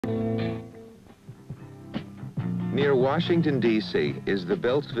Near Washington, D.C. is the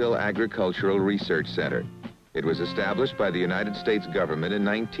Beltsville Agricultural Research Center. It was established by the United States government in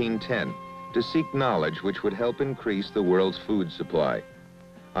 1910 to seek knowledge which would help increase the world's food supply.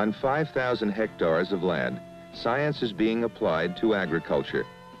 On 5,000 hectares of land, science is being applied to agriculture.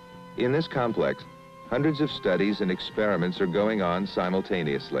 In this complex, hundreds of studies and experiments are going on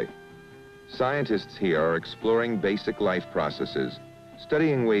simultaneously. Scientists here are exploring basic life processes,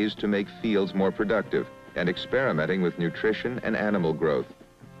 studying ways to make fields more productive, and experimenting with nutrition and animal growth.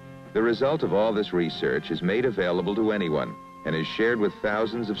 The result of all this research is made available to anyone and is shared with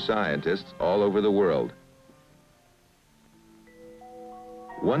thousands of scientists all over the world.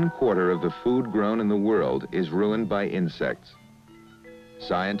 1/4 of the food grown in the world is ruined by insects.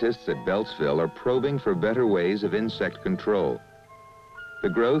 Scientists at Beltsville are probing for better ways of insect control. The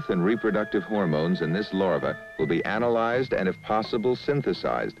growth and reproductive hormones in this larva will be analyzed and, if possible,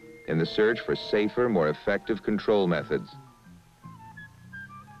 synthesized in the search for safer, more effective control methods.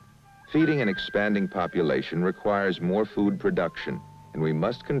 Feeding an expanding population requires more food production, and we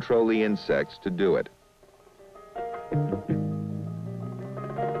must control the insects to do it.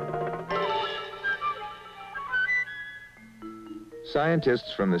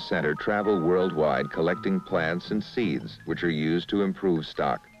 Scientists from the center travel worldwide collecting plants and seeds which are used to improve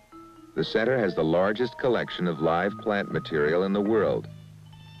stock. The center has the largest collection of live plant material in the world.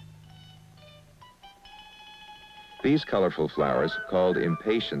 These colorful flowers, called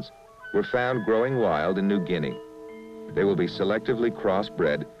impatiens, were found growing wild in New Guinea. They will be selectively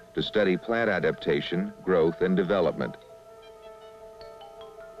cross-bred to study plant adaptation, growth, and development.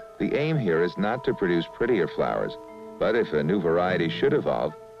 The aim here is not to produce prettier flowers, but if a new variety should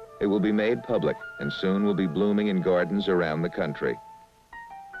evolve, it will be made public and soon will be blooming in gardens around the country.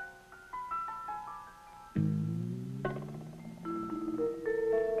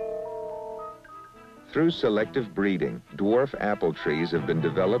 Through selective breeding, dwarf apple trees have been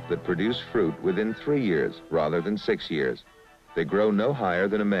developed that produce fruit within 3 years rather than 6 years. They grow no higher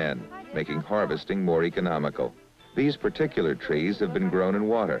than a man, making harvesting more economical. These particular trees have been grown in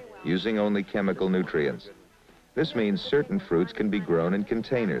water, using only chemical nutrients. This means certain fruits can be grown in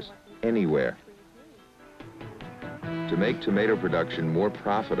containers, anywhere. To make tomato production more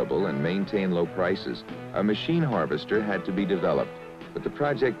profitable and maintain low prices, a machine harvester had to be developed. But the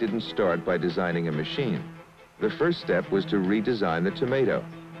project didn't start by designing a machine. The first step was to redesign the tomato.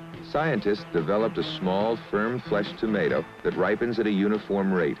 Scientists developed a small, firm-fleshed tomato that ripens at a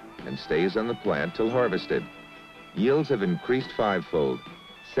uniform rate and stays on the plant till harvested. Yields have increased 5-fold.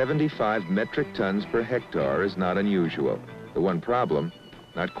 75 metric tons per hectare is not unusual. The one problem,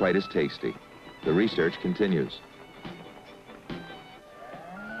 not quite as tasty. The research continues.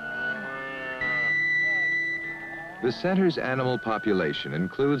 The center's animal population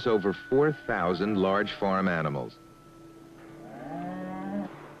includes over 4,000 large farm animals.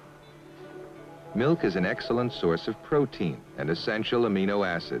 Milk is an excellent source of protein and essential amino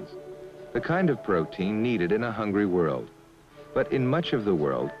acids, the kind of protein needed in a hungry world. But in much of the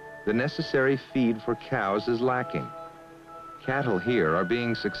world, the necessary feed for cows is lacking. Cattle here are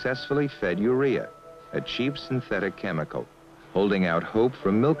being successfully fed urea, a cheap synthetic chemical, holding out hope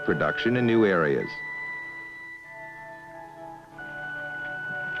for milk production in new areas.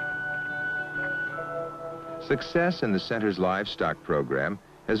 Success in the center's livestock program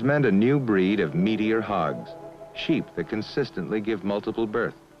has meant a new breed of meatier hogs, sheep that consistently give multiple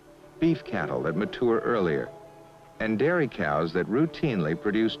birth, beef cattle that mature earlier, and dairy cows that routinely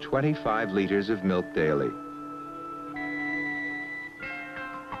produce 25 liters of milk daily.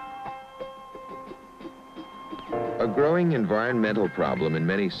 A growing environmental problem in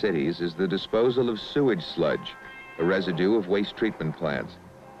many cities is the disposal of sewage sludge, a residue of waste treatment plants.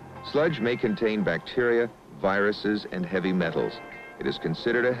 Sludge may contain bacteria, viruses, and heavy metals. It is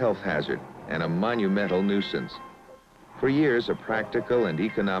considered a health hazard and a monumental nuisance. For years, a practical and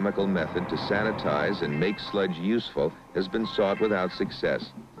economical method to sanitize and make sludge useful has been sought without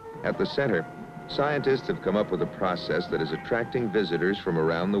success. At the center, scientists have come up with a process that is attracting visitors from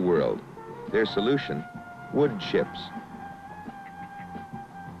around the world. Their solution: wood chips.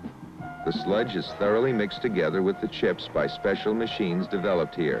 The sludge is thoroughly mixed together with the chips by special machines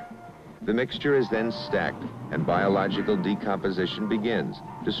developed here. The mixture is then stacked, and biological decomposition begins,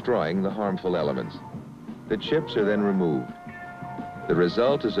 destroying the harmful elements. The chips are then removed. The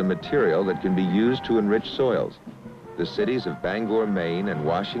result is a material that can be used to enrich soils. The cities of Bangor, Maine, and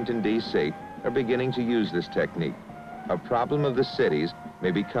Washington, D.C. are beginning to use this technique. A problem of the cities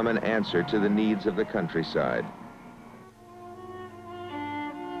may become an answer to the needs of the countryside.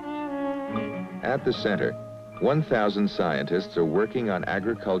 At the center, 1,000 scientists are working on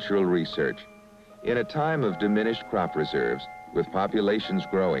agricultural research. In a time of diminished crop reserves, with populations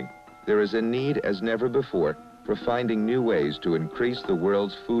growing, there is a need as never before for finding new ways to increase the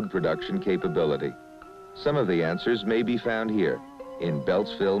world's food production capability. Some of the answers may be found here in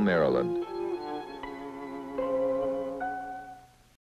Beltsville, Maryland.